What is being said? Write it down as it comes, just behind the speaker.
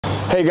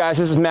Hey guys,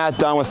 this is Matt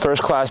Dunn with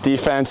First Class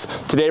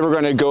Defense. Today we're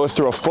going to go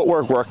through a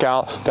footwork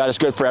workout that is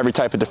good for every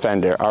type of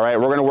defender. All right,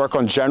 we're going to work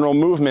on general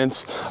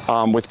movements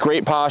with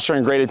great posture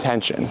and great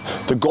attention.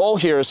 The goal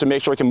here is to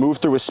make sure we can move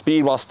through with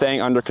speed while staying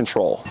under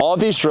control. All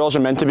of these drills are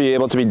meant to be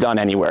able to be done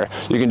anywhere.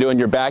 You can do it in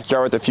your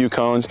backyard with a few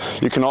cones.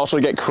 You can also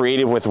get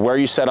creative with where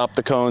you set up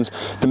the cones.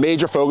 The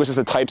major focus is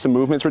the types of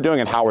movements we're doing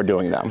and how we're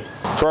doing them.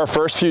 For our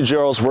first few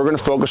drills, we're going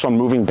to focus on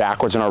moving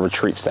backwards in our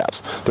retreat steps.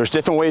 There's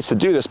different ways to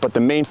do this, but the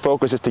main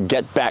focus is to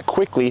get back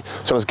quickly,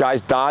 so as guys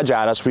dodge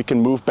at us, we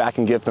can move back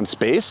and give them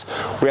space.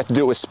 We have to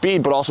do it with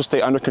speed, but also stay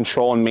under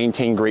control and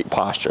maintain great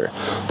posture.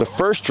 The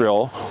first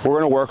drill, we're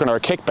going to work on our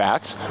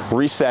kickbacks,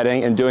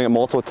 resetting and doing it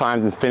multiple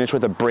times and finish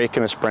with a break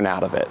and a sprint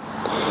out of it.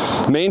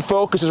 Main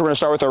focus is we're going to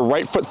start with our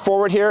right foot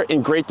forward here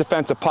in great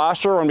defensive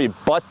posture. We're going to be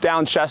butt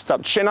down, chest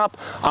up, chin up.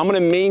 I'm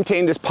going to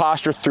maintain this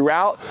posture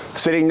throughout,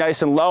 sitting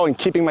nice and low and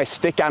keeping my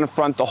stick out in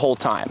front the whole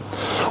time.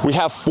 We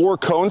have 4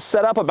 cones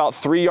set up about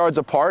 3 yards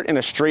apart in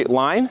a straight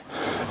line,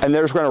 and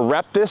then we're going to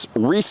rep this,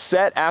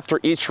 reset after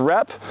each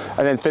rep,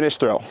 and then finish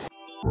through.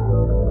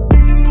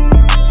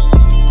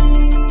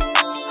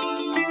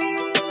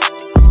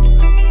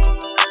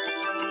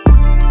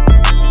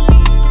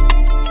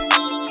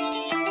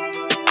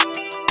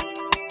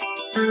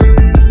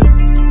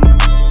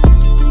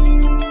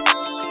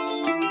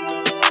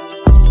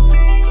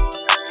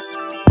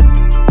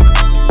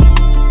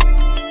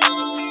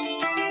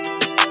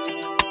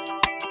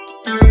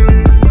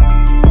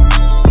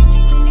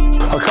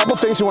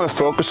 Things we want to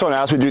focus on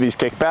as we do these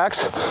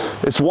kickbacks.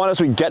 It's one, as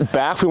we get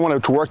back, we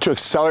want to work to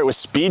accelerate with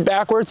speed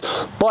backwards,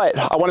 but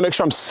I want to make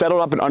sure I'm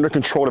settled up and under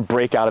control to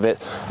break out of it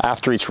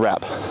after each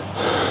rep.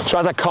 So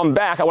as I come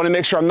back, I want to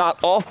make sure I'm not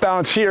off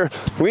balance here,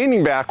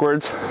 leaning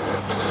backwards,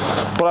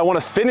 but I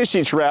want to finish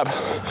each rep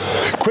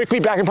quickly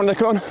back in front of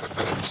the cone,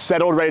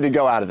 settled, ready to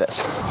go out of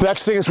this.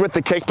 Next thing is with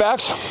the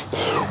kickbacks.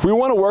 We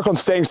want to work on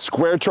staying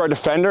square to our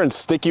defender and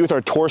sticky with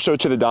our torso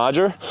to the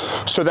dodger,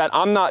 so that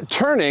I'm not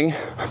turning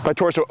my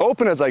torso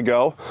open as I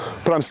go,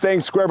 but I'm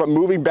staying square but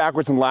moving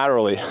backwards and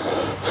laterally.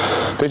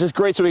 This is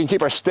great so we can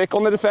keep our stick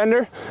on the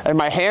defender and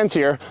my hands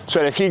here, so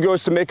that if he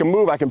goes to make a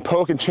move, I can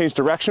poke and change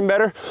direction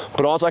better,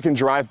 but also I can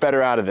drive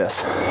better out of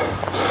this.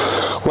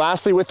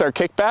 Lastly, with our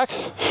kickback,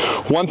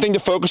 one thing to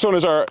focus on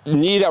is our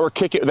knee that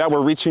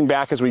we're reaching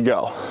back as we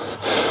go.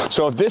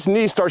 So if this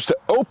knee starts to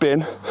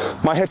open,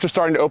 my hips are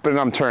starting to open and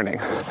I'm turning.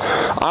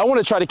 I want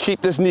to try to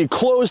keep this knee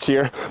closed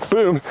here,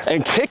 boom,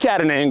 and kick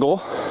at an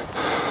angle,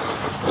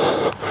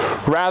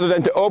 rather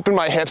than to open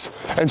my hips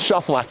and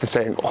shuffle at this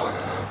angle.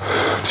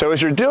 So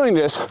as you're doing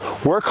this,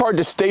 work hard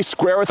to stay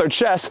square with our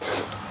chest,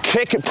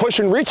 kick and push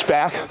and reach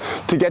back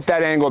to get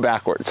that angle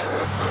backwards.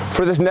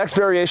 For this next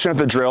variation of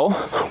the drill,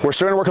 we're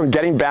still going to work on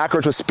getting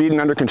backwards with speed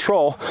and under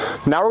control.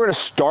 Now we're going to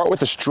start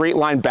with a straight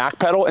line back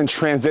pedal and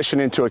transition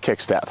into a kick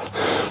step.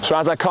 So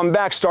as I come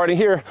back, starting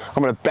here,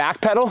 I'm going to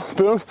back pedal,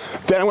 boom,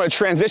 then I'm going to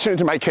transition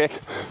into my kick,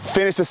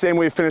 finish the same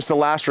way we finished the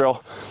last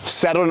drill,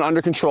 settle and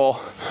under control,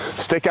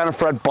 stick out in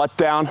front, butt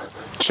down,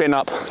 chin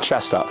up,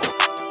 chest up.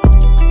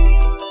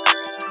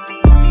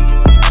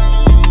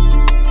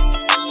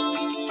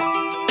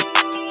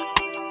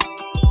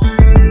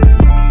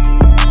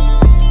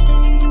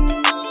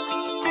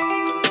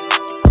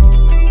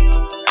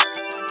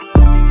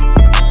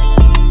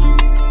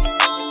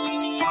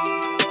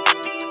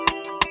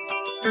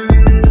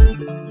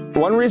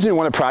 One reason we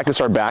want to practice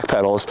our back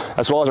pedals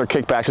as well as our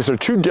kickbacks is there are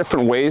 2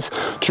 different ways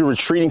to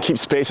retreat and keep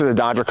space as the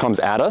dodger comes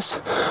at us.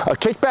 A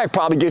kickback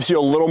probably gives you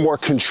a little more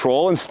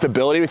control and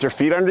stability with your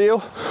feet under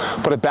you,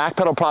 but a back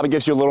pedal probably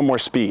gives you a little more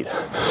speed.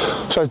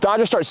 So as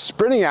dodgers start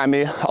sprinting at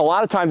me, a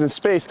lot of times in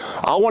space,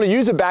 I'll want to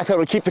use a back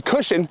pedal to keep the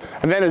cushion,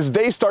 and then as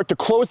they start to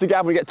close the gap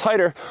and we get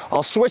tighter,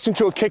 I'll switch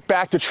into a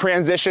kickback to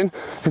transition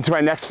into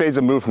my next phase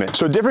of movement.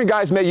 So different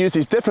guys may use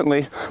these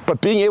differently, but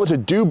being able to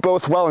do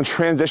both well and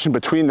transition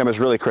between them is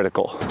really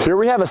critical. Here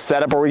we have a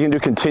setup where we can do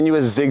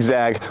continuous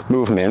zigzag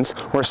movements.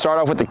 We're going to start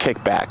off with the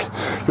kickback.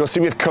 You'll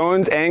see we have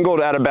cones angled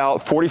at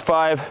about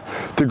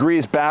 45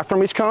 degrees back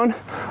from each cone,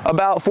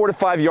 about 4 to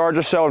 5 yards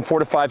or so and 4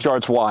 to 5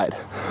 yards wide.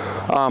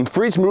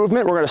 For each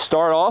movement, we're going to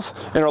start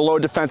off in our low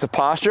defensive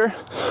posture.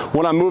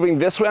 When I'm moving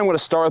this way, I'm going to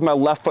start with my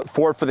left foot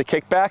forward for the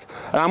kickback,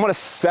 and I'm going to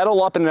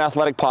settle up in an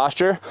athletic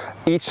posture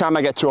each time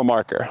I get to a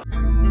marker.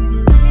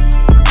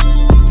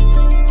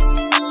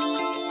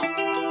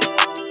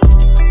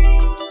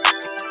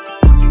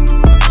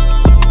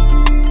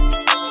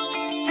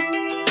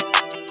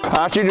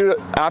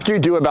 After you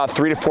do about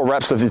 3 to 4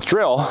 reps of this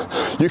drill,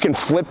 you can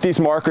flip these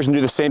markers and do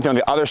the same thing on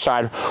the other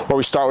side, where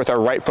we start with our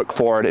right foot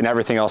forward and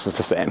everything else is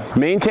the same.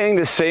 Maintaining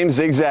the same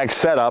zigzag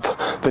setup,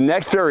 the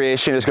next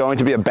variation is going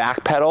to be a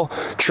back pedal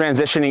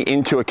transitioning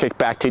into a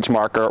kickback to each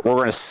marker. We're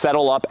going to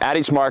settle up at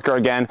each marker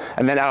again,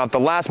 and then out at the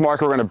last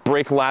marker, we're going to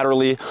break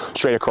laterally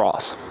straight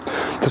across.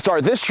 To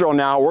start this drill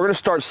now, we're going to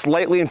start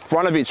slightly in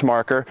front of each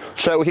marker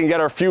so that we can get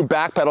our few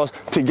back pedals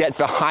to get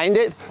behind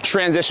it,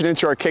 transition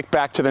into our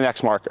kickback to the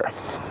next marker.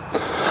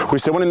 We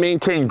still want to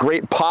maintain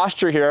great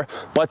posture here,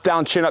 butt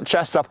down, chin up,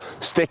 chest up,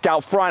 stick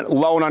out front,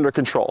 low and under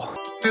control.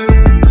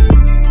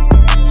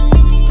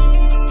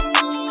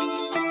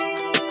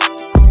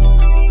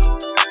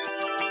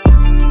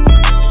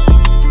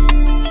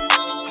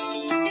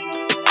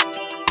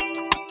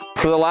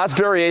 For the last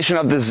variation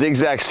of the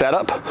zigzag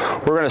setup,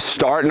 we're going to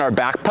start in our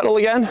back pedal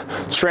again,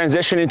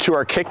 transition into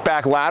our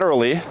kickback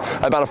laterally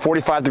at about a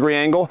 45-degree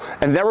angle,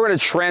 and then we're going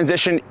to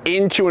transition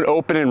into an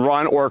open and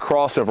run or a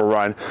crossover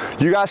run.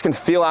 You guys can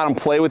feel out and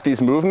play with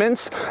these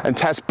movements and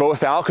test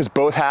both out because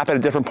both happen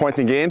at different points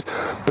in games,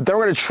 but then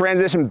we're going to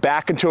transition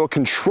back into a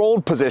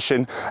controlled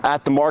position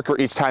at the marker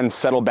each time and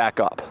settle back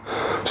up.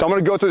 So I'm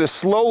going to go through this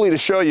slowly to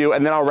show you,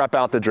 and then I'll rep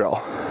out the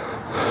drill.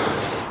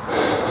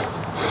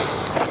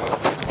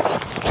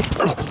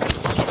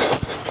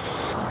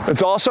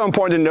 It's also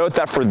important to note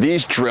that for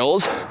these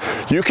drills,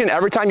 you can,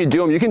 every time you do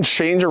them, you can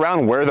change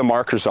around where the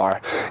markers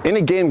are. In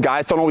a game,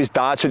 guys don't always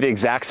dodge to the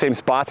exact same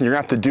spots, and you're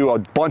gonna have to do a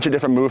bunch of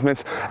different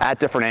movements at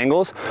different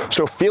angles.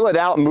 So feel it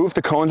out, move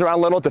the cones around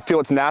a little to feel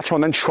it's natural,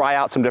 and then try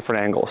out some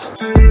different angles.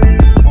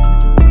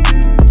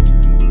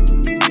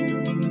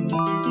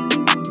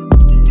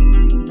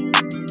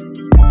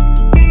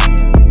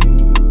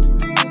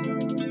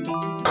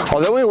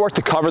 Although we work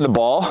to cover the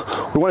ball,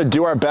 we want to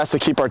do our best to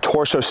keep our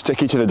torso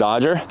sticky to the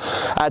dodger.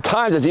 At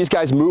times, as these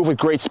guys move with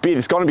great speed,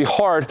 it's going to be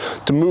hard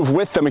to move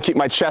with them and keep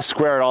my chest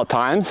square at all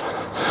times.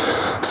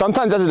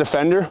 Sometimes as a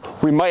defender,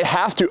 we might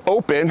have to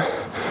open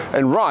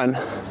and run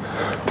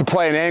to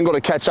play an angle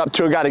to catch up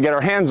to a guy to get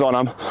our hands on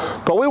him.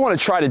 But what we want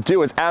to try to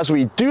do is, as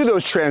we do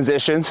those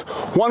transitions,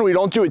 one, we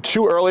don't do it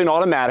too early and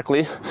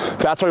automatically.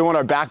 That's why we want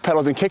our back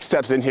pedals and kick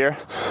steps in here.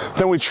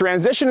 Then we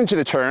transition into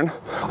the turn.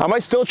 I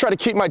might still try to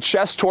keep my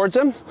chest towards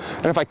him,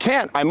 and if I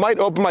can't, I might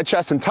open my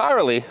chest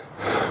entirely.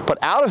 But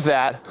out of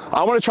that,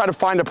 I want to try to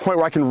find a point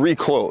where I can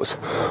reclose.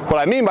 What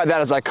I mean by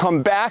that is I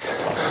come back,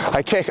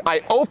 I kick,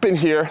 I open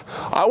here.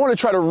 I want to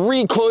try to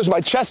reclose my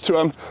chest to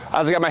him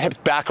as I get my hips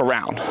back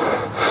around.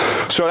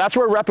 So that's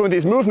where we're repping with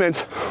these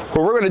movements,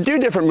 where we're going to do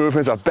different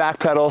movements of back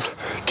pedals,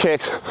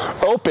 kicks,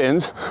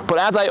 opens. But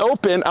as I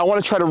open, I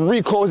want to try to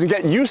reclose and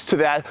get used to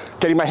that,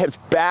 getting my hips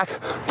back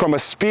from a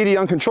speedy,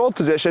 uncontrolled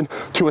position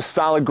to a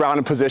solid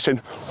grounded position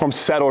where I'm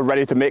settled,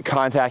 ready to make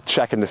contact,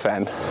 check, and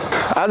defend.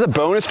 As a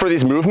bonus for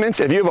these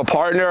movements, if you have a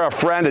partner, a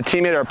friend, a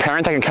teammate, or a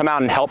parent that can come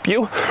out and help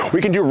you,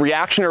 we can do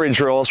reactionary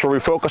drills where we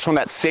focus on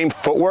that same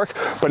footwork,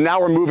 but now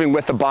we're moving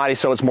with the body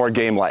so it's more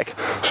game-like.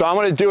 So I'm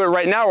going to do it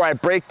right now where I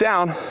break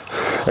down.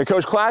 And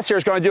Coach Class here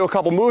is going to do a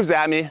couple moves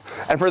at me.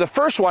 And for the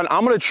first one,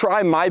 I'm going to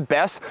try my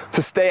best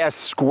to stay as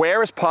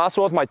square as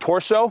possible with my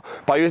torso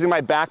by using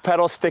my back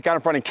pedals, stick out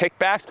in front and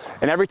kickbacks.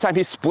 And every time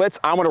he splits,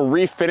 I'm going to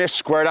refinish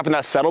squared up in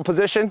that settled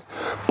position.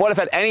 But if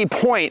at any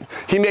point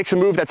he makes a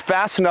move that's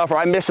fast enough or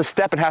I miss a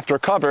step and have to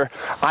recover,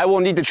 I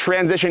will need to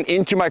transition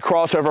into my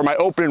crossover, my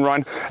open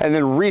run, and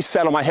then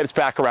resettle my hips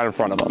back around in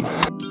front of him.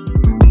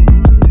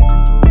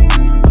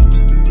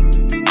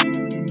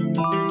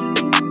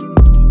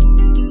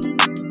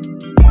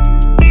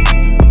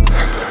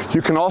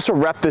 You can also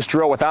rep this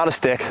drill without a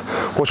stick,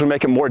 which will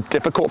make it more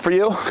difficult for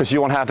you because you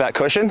won't have that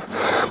cushion,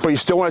 but you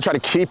still want to try to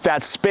keep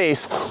that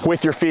space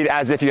with your feet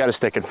as if you had a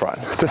stick in front.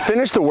 To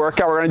finish the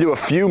workout, we're going to do a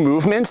few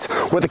movements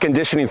with a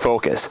conditioning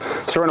focus.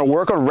 So we're going to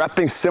work on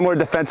repping similar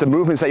defensive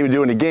movements that you would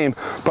do in a game,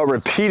 but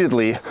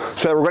repeatedly,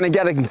 so that we're going to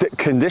get a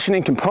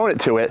conditioning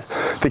component to it.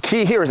 The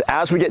key here is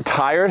as we get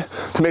tired,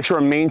 to make sure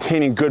we're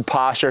maintaining good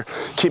posture,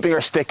 keeping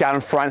our stick out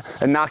in front,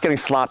 and not getting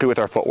sloppy with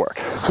our footwork.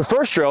 The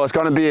first drill is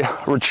going to be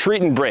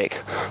retreat and break.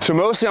 So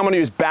mostly I'm going to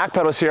use back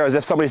pedals here as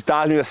if somebody's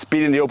dodging a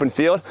speed in the open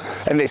field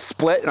and they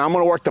split, and I'm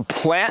going to work the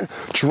plant,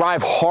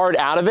 drive hard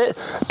out of it,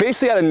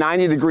 basically at a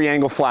 90-degree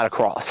angle flat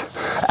across.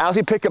 As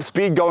we pick up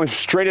speed, going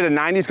straight at a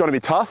 90 is going to be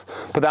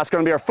tough, but that's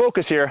going to be our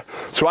focus here.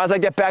 So as I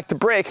get back to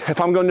break, if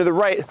I'm going to the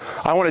right,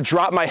 I want to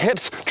drop my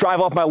hips,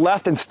 drive off my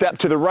left and step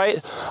to the right.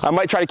 I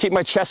might try to keep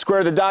my chest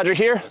square to the dodger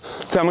here.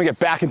 Then I'm going to get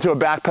back into a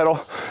back pedal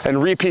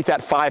and repeat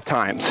that 5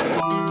 times.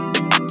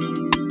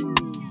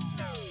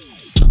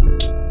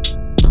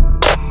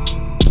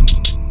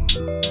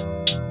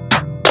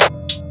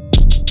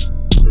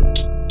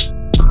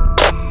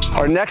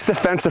 Our next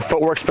defensive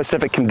footwork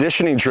specific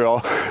conditioning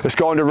drill is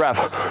going to rep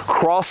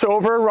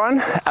crossover run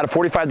at a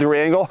 45-degree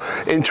angle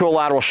into a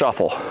lateral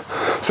shuffle.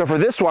 So for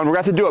this one, we're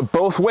going to have to do it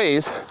both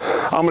ways.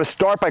 I'm going to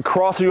start by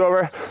crossing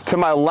over to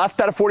my left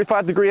at a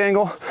 45-degree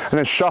angle and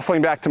then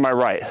shuffling back to my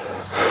right.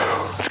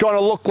 It's going to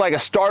look like a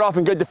start off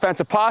in good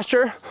defensive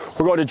posture.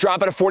 We're going to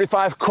drop at a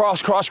 45,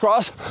 cross, cross,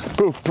 cross,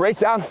 boom, break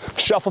down,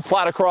 shuffle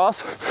flat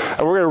across,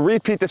 and we're going to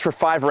repeat this for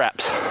 5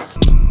 reps.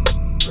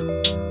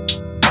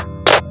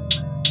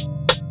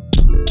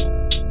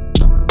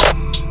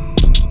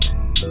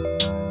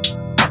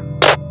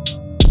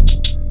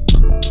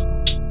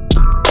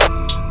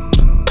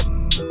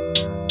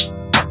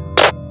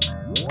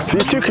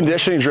 These two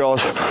conditioning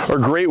drills are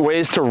great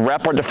ways to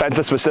rep our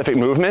defensive specific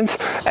movements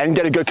and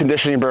get a good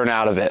conditioning burn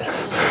out of it.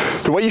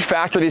 The way you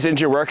factor these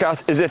into your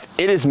workouts is if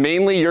it is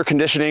mainly your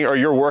conditioning or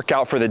your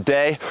workout for the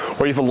day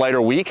or you have a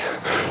lighter week,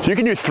 you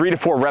can do 3 to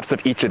 4 reps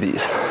of each of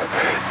these.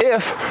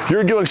 If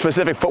you're doing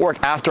specific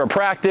footwork after a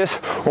practice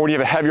or when you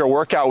have a heavier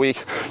workout week,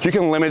 you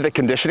can limit the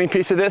conditioning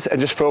piece of this and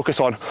just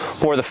focus on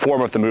more the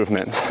form of the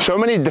movement. So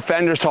many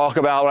defenders talk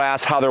about, when I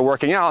ask how they're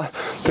working out,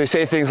 they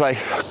say things like,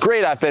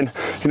 great, I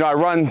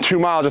run 2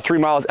 miles or 3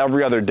 miles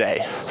every other day,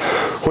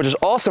 which is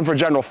awesome for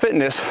general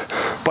fitness,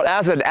 but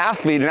as an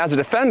athlete and as a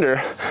defender,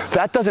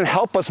 that doesn't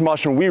help us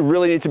much when we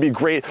really need to be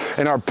great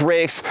in our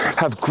breaks,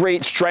 have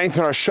great strength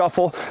in our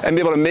shuffle, and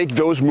be able to make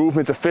those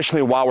movements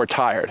efficiently while we're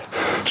tired.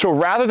 So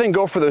rather than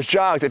go for those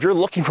jogs, if you're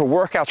looking for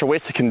workouts or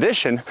ways to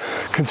condition,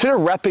 consider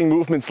repping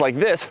movements like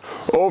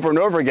this over and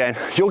over again.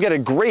 You'll get a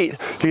great,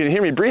 you can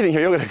hear me breathing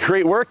here, you'll get a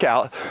great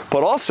workout,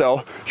 but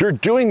also you're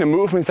doing the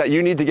movements that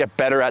you need to get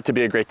better at to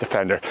be a great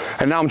defender.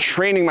 And now I'm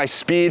training my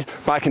speed,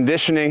 my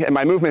conditioning, and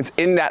my movements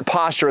in that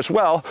posture as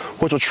well,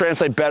 which will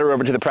translate better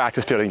over to the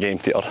practice field and game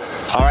field.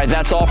 All right,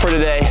 that's all for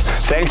today.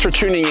 Thanks for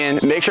tuning in.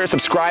 Make sure to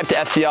subscribe to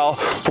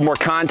FCL for more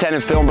content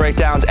and film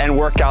breakdowns and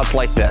workouts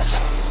like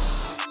this.